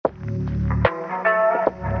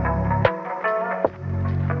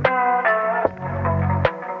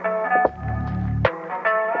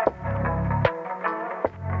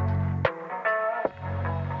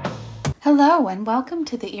Hello and welcome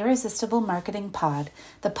to the Irresistible Marketing Pod,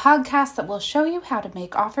 the podcast that will show you how to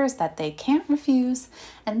make offers that they can't refuse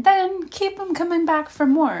and then keep them coming back for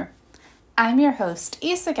more. I'm your host,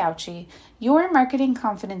 Isa Gauchi, your marketing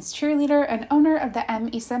confidence cheerleader and owner of the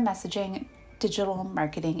Isa Messaging digital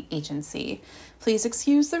marketing agency. Please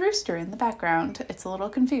excuse the rooster in the background. It's a little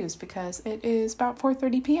confused because it is about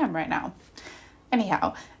 4:30 p.m. right now.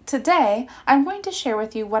 Anyhow, today I'm going to share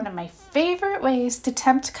with you one of my favorite ways to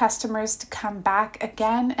tempt customers to come back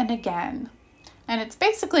again and again. And it's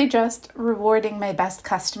basically just rewarding my best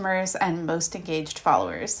customers and most engaged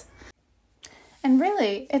followers. And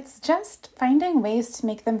really, it's just finding ways to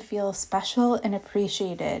make them feel special and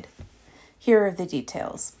appreciated. Here are the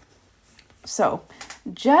details. So,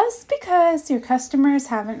 just because your customers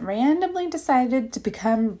haven't randomly decided to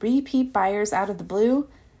become repeat buyers out of the blue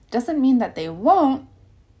doesn't mean that they won't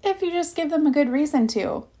if you just give them a good reason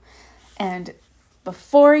to. And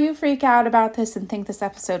before you freak out about this and think this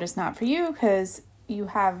episode is not for you because you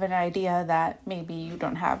have an idea that maybe you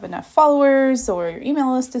don't have enough followers or your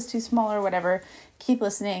email list is too small or whatever, keep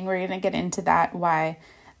listening. We're going to get into that, why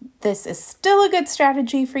this is still a good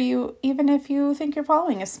strategy for you, even if you think your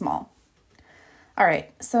following is small. All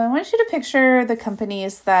right, so I want you to picture the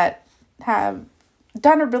companies that have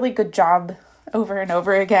done a really good job over and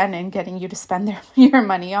over again in getting you to spend your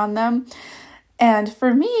money on them. And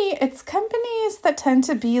for me, it's companies that tend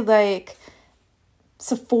to be like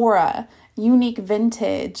Sephora, Unique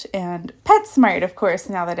Vintage, and PetSmart, of course,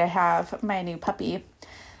 now that I have my new puppy.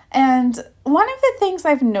 And one of the things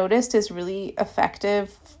I've noticed is really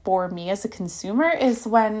effective for me as a consumer is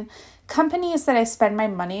when companies that I spend my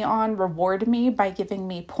money on reward me by giving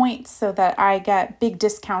me points so that I get big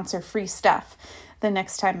discounts or free stuff the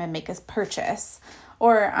next time I make a purchase.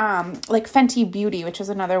 Or like Fenty Beauty, which is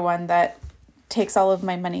another one that takes all of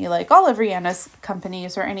my money, like all of Rihanna's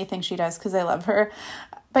companies or anything she does because I love her.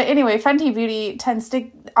 But anyway, Fenty Beauty tends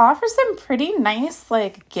to offer some pretty nice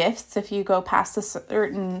like gifts if you go past a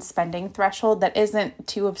certain spending threshold that isn't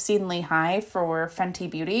too obscenely high for Fenty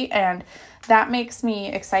Beauty. And that makes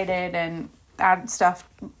me excited and add stuff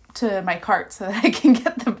to my cart so that I can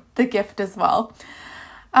get the gift as well.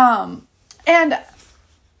 And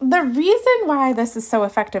the reason why this is so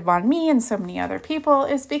effective on me and so many other people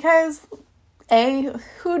is because, A,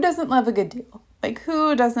 who doesn't love a good deal? Like,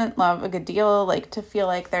 who doesn't love a good deal? Like, to feel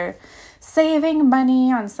like they're saving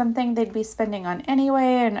money on something they'd be spending on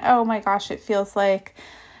anyway. And oh my gosh, it feels like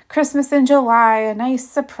Christmas in July, a nice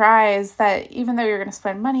surprise that even though you're going to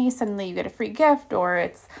spend money, suddenly you get a free gift or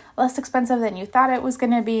it's less expensive than you thought it was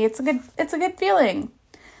going to be. It's a good feeling.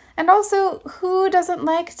 And also, who doesn't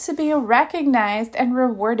like to be recognized and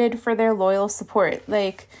rewarded for their loyal support?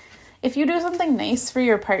 Like, if you do something nice for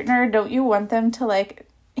your partner, don't you want them to like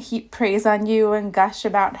heap praise on you and gush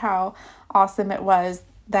about how awesome it was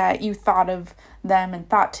that you thought of them and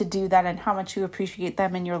thought to do that and how much you appreciate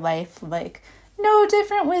them in your life? Like, no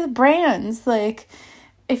different with brands. Like,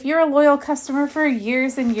 if you're a loyal customer for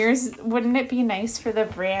years and years, wouldn't it be nice for the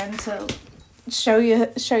brand to show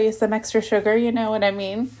you some extra sugar? You know what I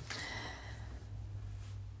mean?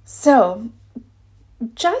 So,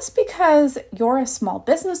 just because you're a small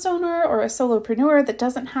business owner or a solopreneur that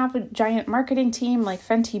doesn't have a giant marketing team like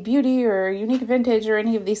Fenty Beauty or Unique Vintage or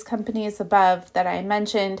any of these companies above that I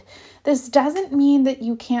mentioned, this doesn't mean that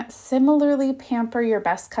you can't similarly pamper your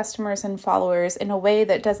best customers and followers in a way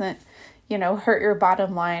that doesn't, hurt your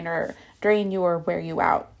bottom line or drain you or wear you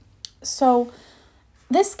out. So,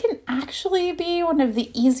 this can actually be one of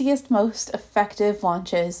the easiest, most effective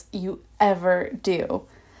launches you ever do.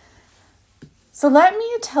 So let me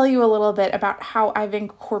tell you a little bit about how I've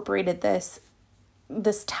incorporated this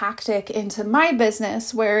tactic into my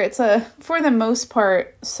business, where it's for the most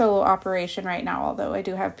part, solo operation right now, although I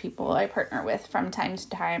do have people I partner with from time to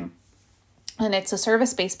time. And it's a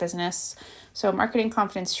service-based business. So marketing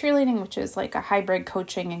confidence cheerleading, which is like a hybrid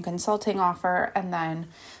coaching and consulting offer, and then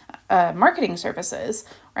marketing services,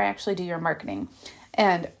 where I actually do your marketing.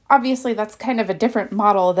 And obviously that's kind of a different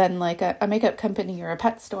model than like a makeup company or a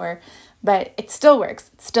pet store, but it still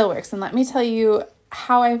works. And let me tell you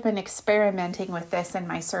how I've been experimenting with this in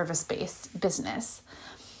my service-based business.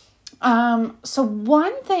 So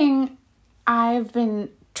one thing I've been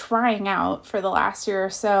trying out for the last year or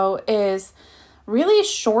so is really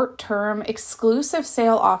short-term exclusive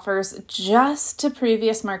sale offers just to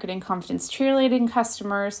previous marketing confidence cheerleading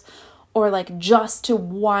customers, or like just to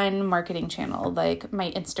one marketing channel, like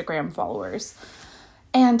my Instagram followers.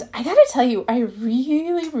 And I gotta tell you, I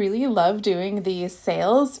really, really love doing these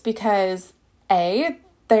sales because A,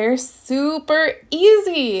 they're super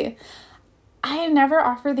easy. I never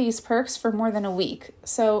offer these perks for more than a week,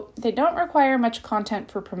 so they don't require much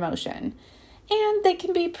content for promotion. And they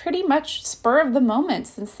can be pretty much spur of the moment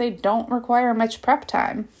since they don't require much prep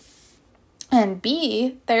time. And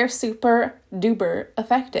B, they're super duper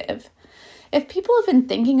effective. If people have been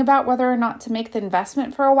thinking about whether or not to make the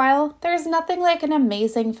investment for a while, there's nothing like an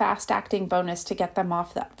amazing fast-acting bonus to get them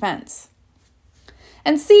off that fence.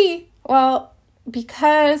 And C, well,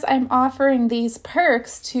 because I'm offering these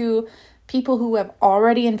perks to people who have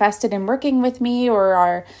already invested in working with me or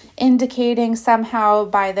are indicating somehow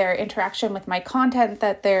by their interaction with my content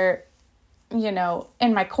that they're,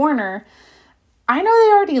 in my corner, I know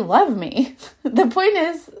they already love me. The point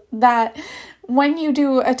is that when you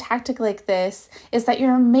do a tactic like this is that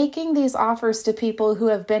you're making these offers to people who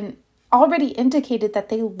have been already indicated that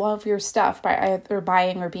they love your stuff by either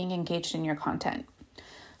buying or being engaged in your content.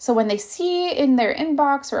 So when they see in their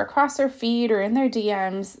inbox or across their feed or in their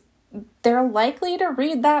DMs, they're likely to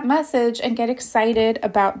read that message and get excited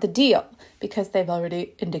about the deal because they've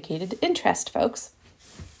already indicated interest, folks.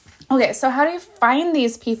 Okay, so how do you find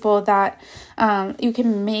these people that you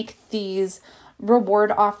can make these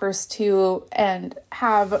reward offers to and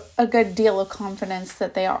have a good deal of confidence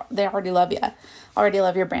that they already love you, already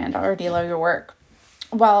love your brand, already love your work?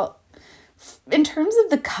 Well, in terms of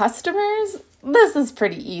the customers, this is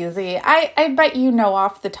pretty easy. I bet you know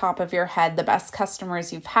off the top of your head the best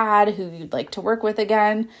customers you've had who you'd like to work with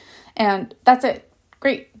again. And that's it.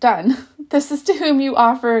 Great, done. This is to whom you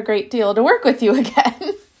offer a great deal to work with you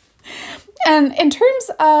again. And in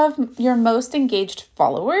terms of your most engaged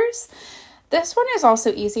followers, this one is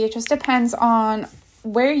also easy. It just depends on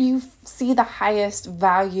where you see the highest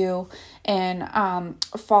value in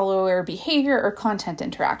follower behavior or content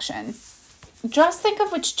interaction. Just think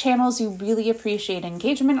of which channels you really appreciate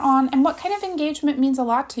engagement on and what kind of engagement means a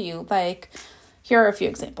lot to you. Like, here are a few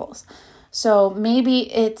examples. So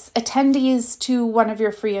maybe it's attendees to one of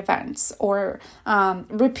your free events or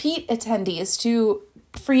repeat attendees to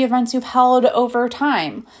free events you've held over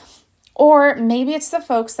time. Or maybe it's the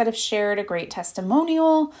folks that have shared a great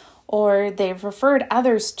testimonial, or they've referred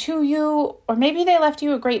others to you, or maybe they left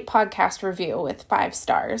you a great podcast review with 5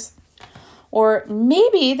 stars. Or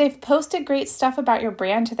maybe they've posted great stuff about your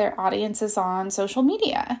brand to their audiences on social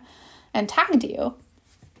media and tagged you.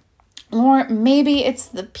 Or maybe it's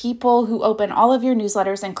the people who open all of your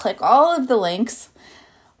newsletters and click all of the links.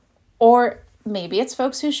 Or maybe it's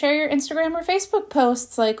folks who share your Instagram or Facebook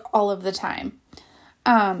posts like all of the time.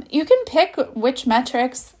 You can pick which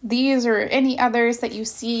metrics, these or any others that you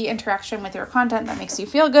see interaction with your content that makes you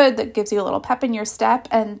feel good, that gives you a little pep in your step,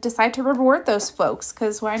 and decide to reward those folks,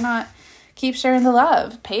 because why not keep sharing the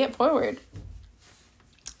love, pay it forward.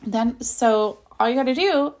 So all you got to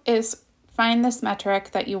do is find this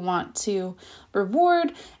metric that you want to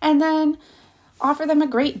reward and then offer them a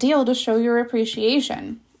great deal to show your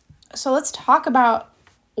appreciation. So let's talk about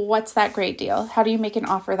what's that great deal. How do you make an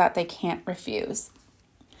offer that they can't refuse?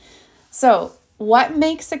 So what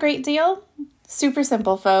makes a great deal? Super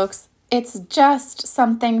simple, folks. It's just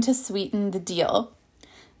something to sweeten the deal.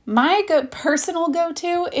 My personal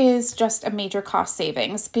go-to is just a major cost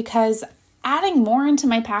savings, because adding more into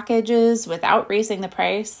my packages without raising the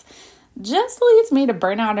price just leads me to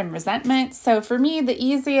burnout and resentment. So for me, the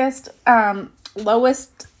easiest,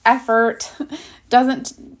 lowest effort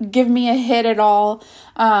doesn't give me a hit at all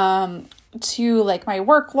to like my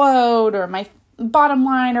workload or my bottom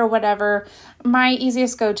line or whatever. My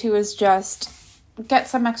easiest go-to is just get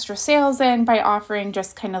some extra sales in by offering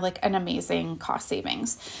just kind of like an amazing cost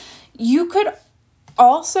savings. You could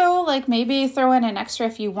also like maybe throw in an extra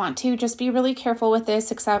if you want to. Just be really careful with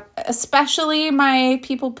this, especially my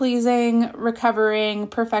people-pleasing, recovering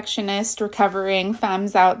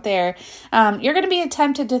femmes out there. You're going to be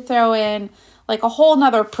tempted to throw in like a whole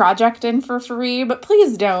nother project in for free, but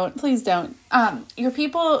please don't. Your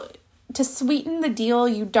people, to sweeten the deal,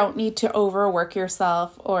 you don't need to overwork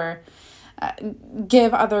yourself or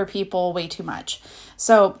give other people way too much.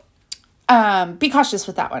 So be cautious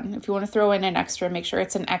with that one. If you want to throw in an extra, make sure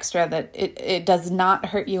it's an extra that it does not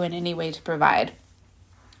hurt you in any way to provide.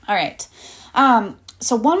 All right.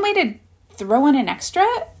 So one way to throw in an extra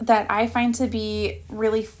that I find to be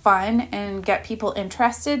really fun and get people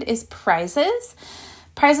interested is prizes.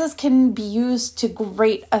 Prizes can be used to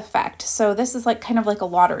great effect. So this is like kind of like a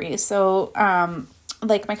lottery. So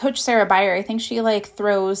like my coach, Sarah Beyer, I think she like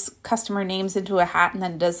throws customer names into a hat and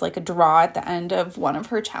then does like a draw at the end of one of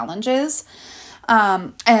her challenges.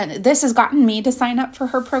 And this has gotten me to sign up for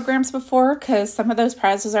her programs before, because some of those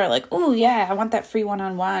prizes are like, oh yeah, I want that free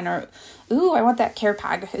one-on-one, or ooh, I want that care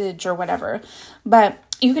package or whatever. But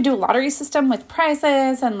You could do a lottery system with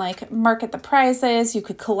prizes and like market the prizes. You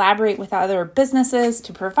could collaborate with other businesses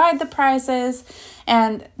to provide the prizes.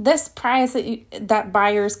 And this prize that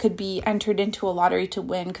buyers could be entered into a lottery to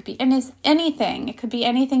win could be anything. It could be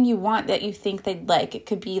anything you want that you think they'd like. It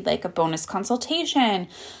could be like a bonus consultation,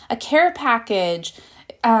 a care package.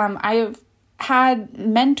 I've had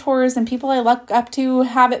mentors and people I look up to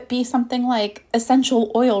have it be something like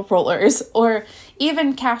essential oil rollers or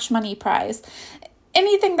even cash money prize.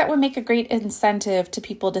 Anything that would make a great incentive to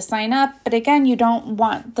people to sign up. But again, you don't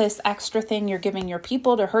want this extra thing you're giving your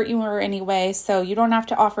people to hurt you in any way. So you don't have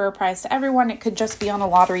to offer a prize to everyone. It could just be on a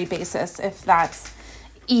lottery basis if that's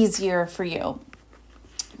easier for you.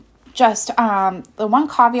 Just the one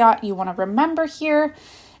caveat you want to remember here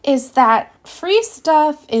is that free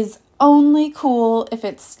stuff is only cool if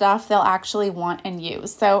it's stuff they'll actually want and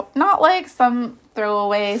use. So not like some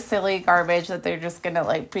throwaway silly garbage that they're just gonna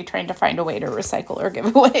like be trying to find a way to recycle or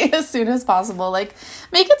give away as soon as possible. Like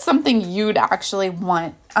make it something you'd actually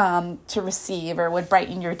want to receive or would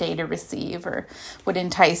brighten your day to receive or would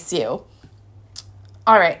entice you.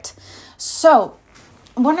 All right, so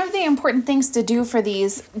one of the important things to do for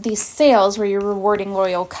these sales where you're rewarding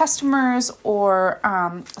loyal customers or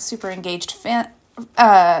super engaged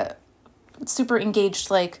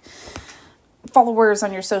like followers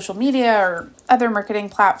on your social media or other marketing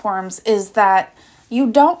platforms is that you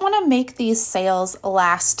don't want to make these sales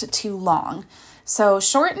last too long. So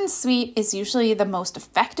short and sweet is usually the most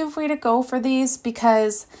effective way to go for these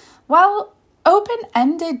because, well,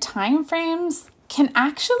 open-ended timeframes can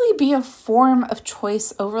actually be a form of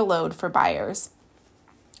choice overload for buyers.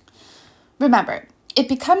 Remember, it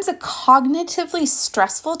becomes a cognitively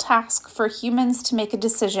stressful task for humans to make a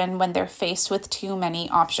decision when they're faced with too many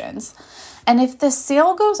options. And if the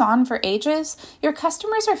sale goes on for ages, your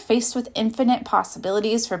customers are faced with infinite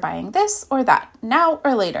possibilities for buying this or that, now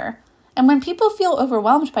or later. And when people feel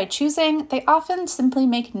overwhelmed by choosing, they often simply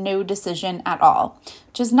make no decision at all,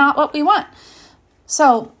 which is not what we want.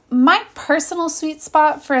 So my personal sweet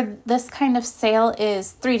spot for this kind of sale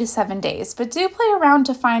is 3 to 7 days, but do play around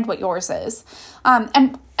to find what yours is.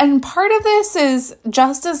 And part of this is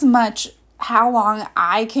just as much how long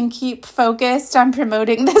I can keep focused on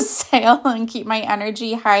promoting this sale and keep my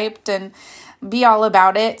energy hyped and be all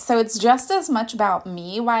about it. So it's just as much about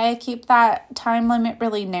me why I keep that time limit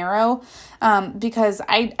really narrow, because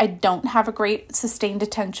I don't have a great sustained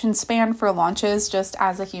attention span for launches just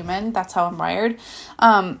as a human. That's how I'm wired.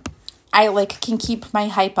 I can keep my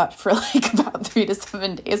hype up for about 3 to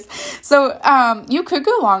 7 days. So you could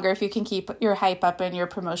go longer if you can keep your hype up and your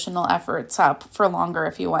promotional efforts up for longer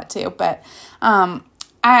if you want to. But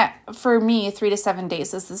for me, 3 to 7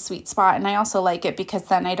 days is the sweet spot. And I also like it because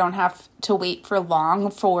then I don't have to wait for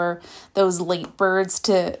long for those late birds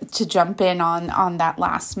to jump in on that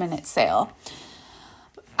last minute sale.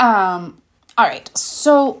 All right.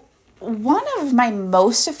 So one of my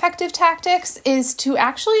most effective tactics is to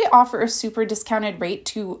actually offer a super discounted rate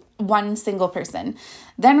to one single person,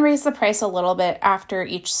 then raise the price a little bit after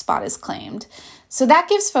each spot is claimed. So that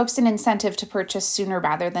gives folks an incentive to purchase sooner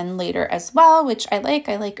rather than later as well, which I like.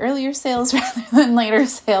 I like earlier sales rather than later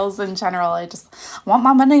sales in general. I just want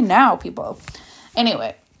my money now, people.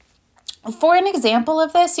 Anyway, for an example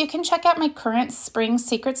of this, you can check out my current spring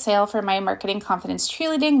secret sale for my marketing confidence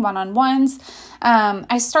cheerleading one-on-ones.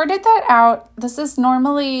 I started that out. This is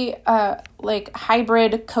normally a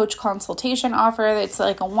hybrid coach consultation offer. It's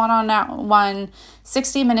like a one-on-one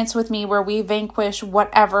 60 minutes with me where we vanquish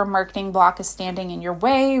whatever marketing block is standing in your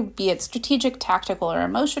way, be it strategic, tactical, or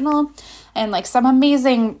emotional. And some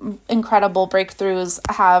amazing, incredible breakthroughs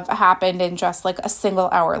have happened in just a single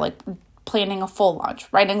hour, planning a full launch,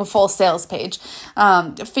 writing a full sales page,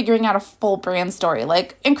 figuring out a full brand story.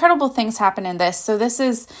 Incredible things happen in this. So this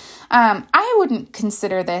is, I wouldn't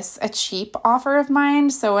consider this a cheap offer of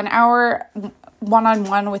mine. So an hour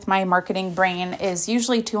one-on-one with my marketing brain is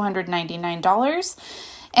usually $299.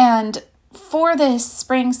 And for this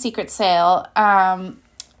spring secret sale, I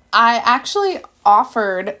actually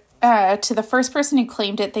offered to the first person who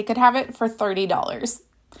claimed it, they could have it for $30.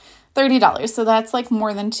 So that's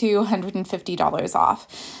more than $250 off.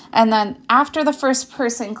 And then after the first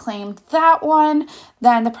person claimed that one,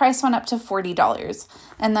 then the price went up to $40.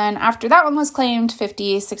 And then after that one was claimed,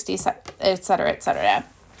 $50, $60, et cetera, et cetera.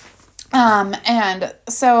 And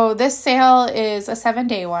so this sale is a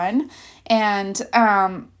 7-day one, and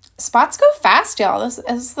spots go fast, y'all. I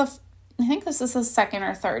think this is the second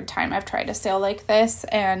or third time I've tried a sale like this,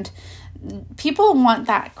 and people want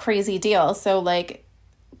that crazy deal. So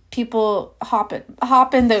people hop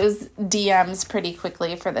in those DMs pretty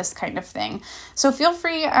quickly for this kind of thing. So feel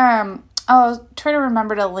free, I'll try to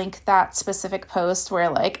remember to link that specific post where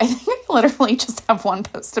I think I literally just have one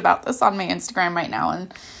post about this on my Instagram right now.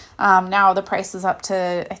 And now the price is up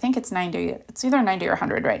to, I think it's 90, it's either 90 or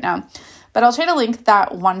 100 right now. But I'll try to link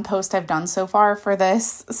that one post I've done so far for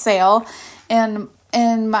this sale in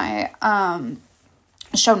my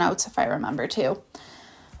show notes if I remember to.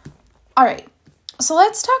 All right, so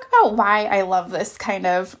let's talk about why I love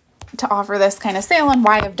to offer this kind of sale and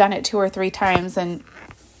why I've done it 2 or 3 times and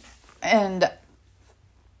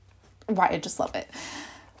why I just love it.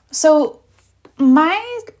 So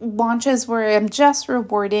my launches where I'm just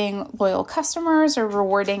rewarding loyal customers or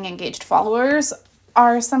rewarding engaged followers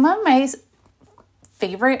are some of my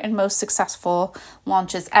favorite and most successful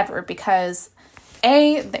launches ever because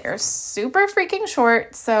they're super freaking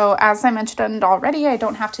short. So as I mentioned already, I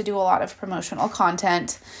don't have to do a lot of promotional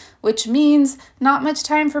content, which means not much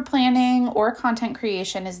time for planning or content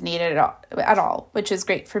creation is needed at all, which is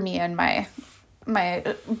great for me and my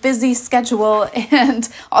busy schedule and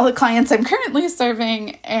all the clients I'm currently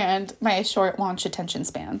serving and my short launch attention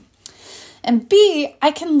span. And B,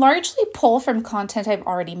 I can largely pull from content I've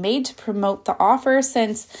already made to promote the offer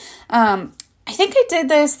since I think I did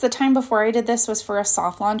this, the time before I did this was for a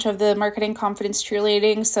soft launch of the Marketing Confidence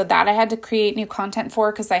Cheerleading, so that I had to create new content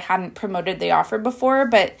for because I hadn't promoted the offer before.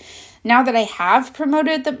 But now that I have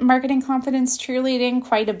promoted the Marketing Confidence Cheerleading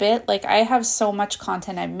quite a bit, I have so much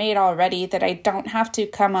content I've made already that I don't have to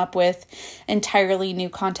come up with entirely new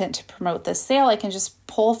content to promote this sale. I can just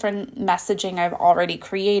pull from messaging I've already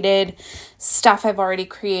created, stuff I've already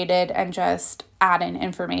created, and just add in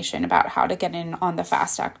information about how to get in on the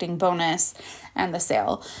fast acting bonus and the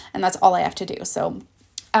sale. And that's all I have to do. So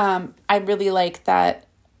I really like that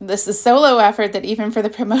this is so low effort that even for the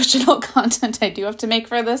promotional content I do have to make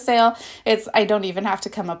for the sale, I don't even have to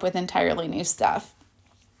come up with entirely new stuff.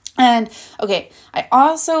 And okay, I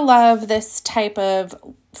also love this type of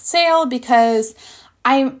sale because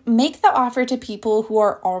I make the offer to people who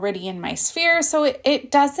are already in my sphere, so it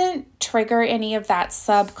doesn't trigger any of that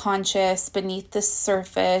subconscious, beneath the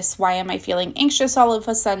surface, why am I feeling anxious all of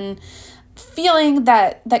a sudden, feeling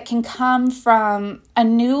that can come from a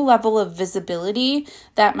new level of visibility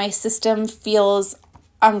that my system feels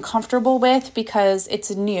uncomfortable with because it's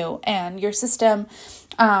new, and your system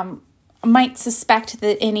might suspect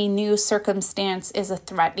that any new circumstance is a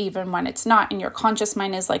threat even when it's not, and your conscious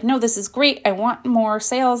mind is like, no, this is great, I want more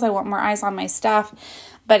sales, I want more eyes on my stuff.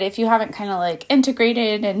 But if you haven't kind of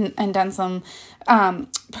integrated and done some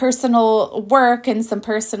personal work and some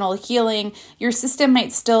personal healing, your system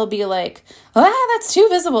might still be like, that's too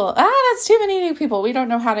visible, that's too many new people, we don't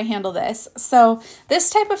know how to handle this. So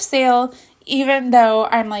this type of sale, even though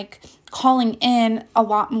I'm calling in a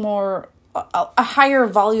lot more a higher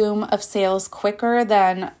volume of sales quicker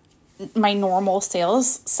than my normal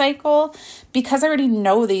sales cycle, because I already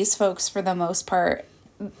know these folks for the most part,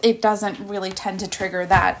 it doesn't really tend to trigger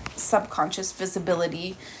that subconscious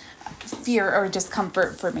visibility fear or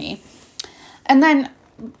discomfort for me. And then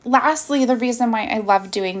lastly, the reason why I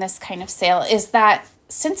love doing this kind of sale is that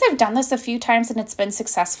since I've done this a few times and it's been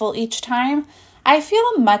successful each time, I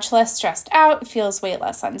feel much less stressed out. It feels way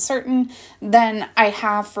less uncertain than I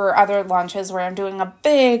have for other launches where I'm doing a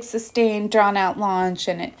big, sustained, drawn-out launch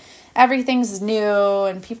and everything's new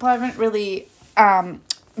and people haven't really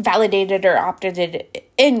validated or opted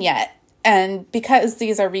it in yet. And because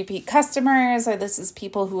these are repeat customers or this is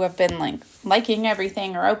people who have been liking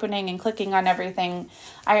everything or opening and clicking on everything,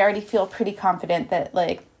 I already feel pretty confident that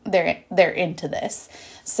they're into this.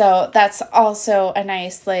 So that's also a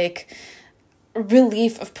nice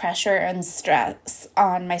relief of pressure and stress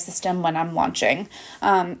on my system when I'm launching.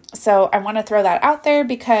 So I want to throw that out there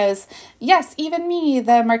because yes, even me,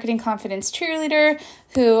 the Marketing Confidence Cheerleader,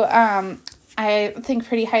 who I think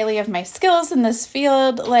pretty highly of my skills in this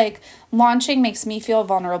field, launching makes me feel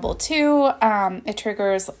vulnerable too. It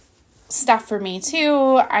triggers stuff for me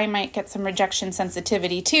too. I might get some rejection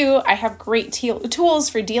sensitivity too. I have great tools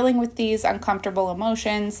for dealing with these uncomfortable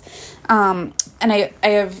emotions. And I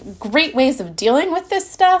have great ways of dealing with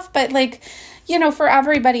this stuff, but for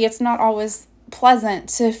everybody, it's not always pleasant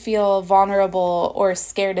to feel vulnerable or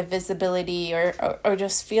scared of visibility or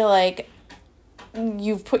just feel like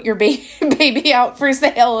you've put your baby out for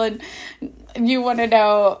sale and you want to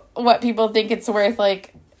know what people think it's worth.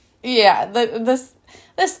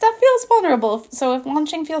 This stuff feels vulnerable. So if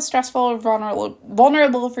launching feels stressful or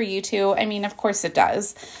vulnerable for you too, I mean, of course it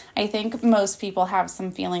does. I think most people have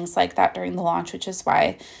some feelings like that during the launch, which is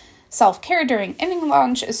why self-care during any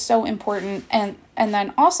launch is so important. And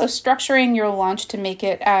then also structuring your launch to make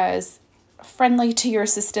it as friendly to your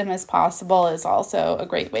system as possible is also a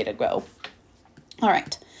great way to go. All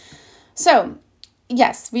right. So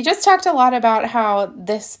yes, we just talked a lot about how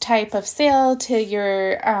this type of sale to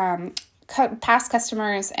your past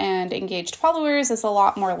customers and engaged followers is a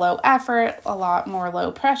lot more low effort, a lot more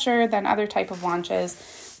low pressure than other type of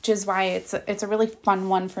launches, which is why it's a really fun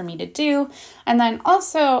one for me to do. And then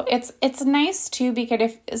also it's nice too,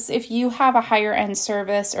 because if you have a higher end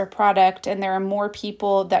service or product and there are more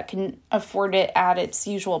people that can afford it at its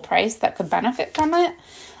usual price that could benefit from it,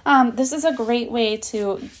 this is a great way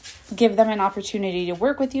to give them an opportunity to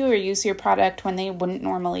work with you or use your product when they wouldn't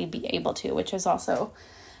normally be able to, which is also,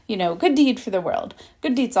 good deed for the world.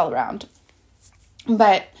 Good deeds all around.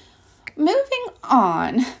 But moving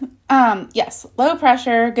on, yes, low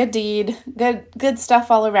pressure, good deed, good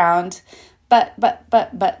stuff all around. But,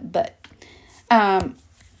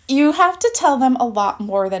 you have to tell them a lot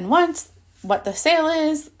more than once what the sale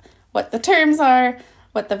is, what the terms are,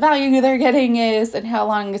 what the value they're getting is, and how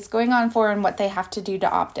long it's going on for, and what they have to do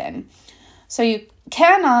to opt in. So you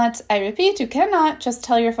cannot just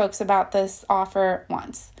tell your folks about this offer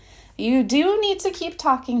once. You do need to keep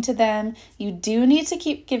talking to them. You do need to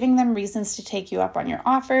keep giving them reasons to take you up on your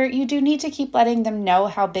offer. You do need to keep letting them know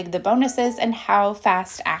how big the bonus is and how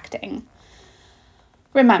fast acting.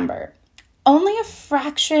 Remember, only a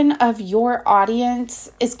fraction of your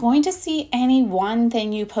audience is going to see any one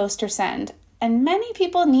thing you post or send, and many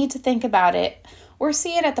people need to think about it or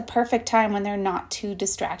see it at the perfect time when they're not too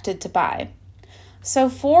distracted to buy. So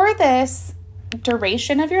for this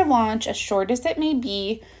duration of your launch, as short as it may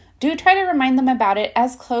be, do try to remind them about it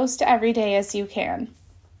as close to every day as you can.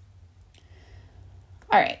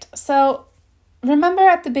 All right, so remember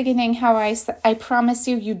at the beginning how I promise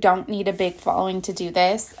you don't need a big following to do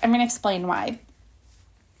this? I'm going to explain why.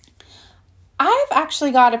 I've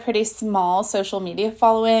actually got a pretty small social media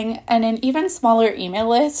following and an even smaller email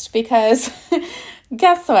list because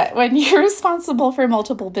guess what? When you're responsible for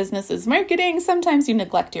multiple businesses' marketing, sometimes you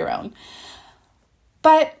neglect your own.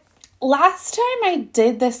 But last time I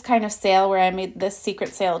did this kind of sale where I made this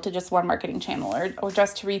secret sale to just one marketing channel or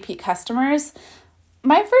just to repeat customers,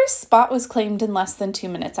 my first spot was claimed in less than 2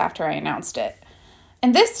 minutes after I announced it.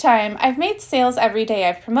 And this time, I've made sales every day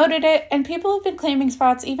I've promoted it, and people have been claiming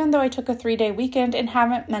spots even though I took a 3-day weekend and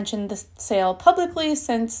haven't mentioned the sale publicly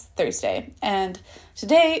since Thursday. And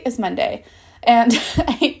today is Monday. And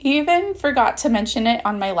I even forgot to mention it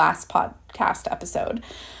on my last podcast episode.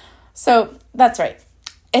 So that's right.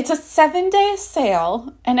 It's a 7-day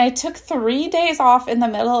sale, and I took 3 days off in the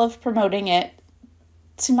middle of promoting it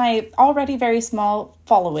to my already very small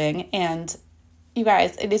following, and you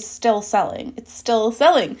guys, it is still selling. It's still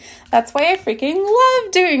selling. That's why I freaking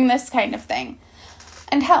love doing this kind of thing.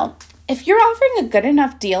 And hell, if you're offering a good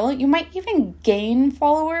enough deal, you might even gain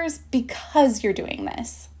followers because you're doing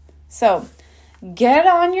this. So get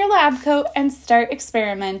on your lab coat and start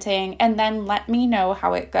experimenting, and then let me know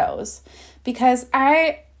how it goes. Because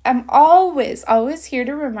I am always here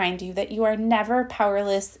to remind you that you are never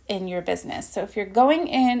powerless in your business. So if you're going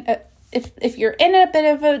in, if you're in a bit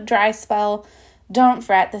of a dry spell, don't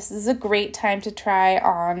fret. This is a great time to try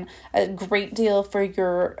on a great deal for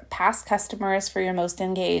your past customers, for your most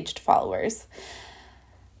engaged followers.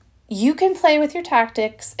 You can play with your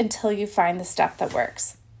tactics until you find the stuff that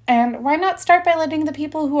works. And why not start by letting the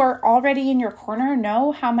people who are already in your corner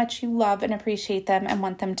know how much you love and appreciate them and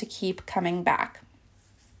want them to keep coming back.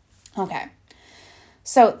 Okay,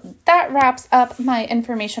 so that wraps up my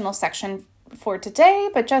informational section for today,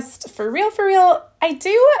 but just for real, I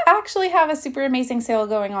do actually have a super amazing sale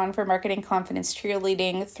going on for Marketing Confidence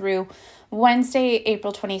Cheerleading through Wednesday,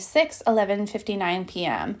 April 26th, 11:59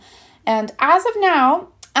 p.m. And as of now,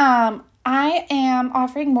 I am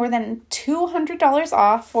offering more than $200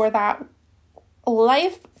 off for that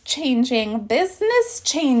life-changing,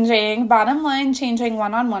 business-changing, bottom-line-changing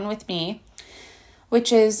one-on-one with me,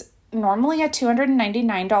 which is normally a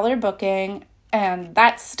 $299 booking, and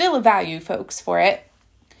that's still a value, folks, for it.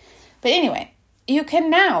 But anyway, you can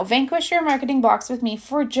now vanquish your marketing blocks with me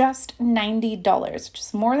for just $90, which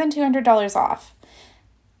is more than $200 off.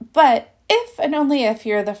 But if and only if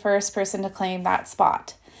you're the first person to claim that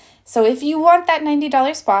spot. So if you want that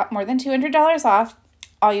 $90 spot, more than $200 off,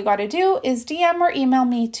 all you got to do is DM or email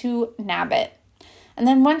me to nab it. And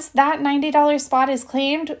then once that $90 spot is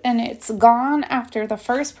claimed and it's gone after the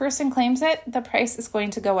first person claims it, the price is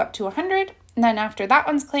going to go up to $100. And then after that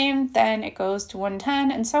one's claimed, then it goes to $110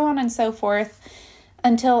 and so on and so forth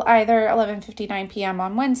until either 11:59 p.m.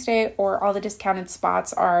 on Wednesday or all the discounted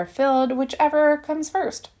spots are filled, whichever comes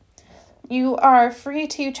first. You are free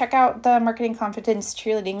to check out the Marketing Confidence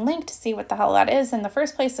Cheerleading link to see what the hell that is in the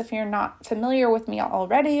first place if you're not familiar with me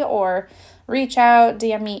already, or reach out,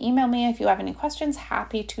 DM me, email me if you have any questions.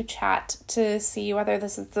 Happy to chat to see whether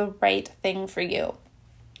this is the right thing for you.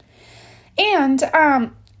 And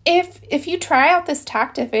if you try out this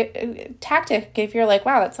tactic, if you're like,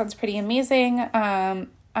 wow, that sounds pretty amazing,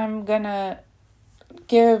 I'm gonna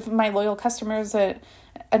give my loyal customers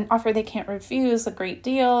an offer they can't refuse, a great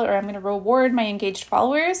deal, or I'm going to reward my engaged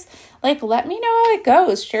followers, like, let me know how it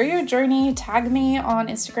goes. Share your journey. Tag me on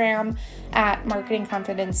Instagram at Marketing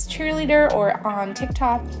Confidence Cheerleader, or on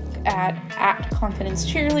TikTok at Confidence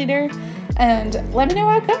Cheerleader, and let me know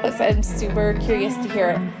how it goes. I'm super curious to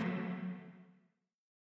hear it.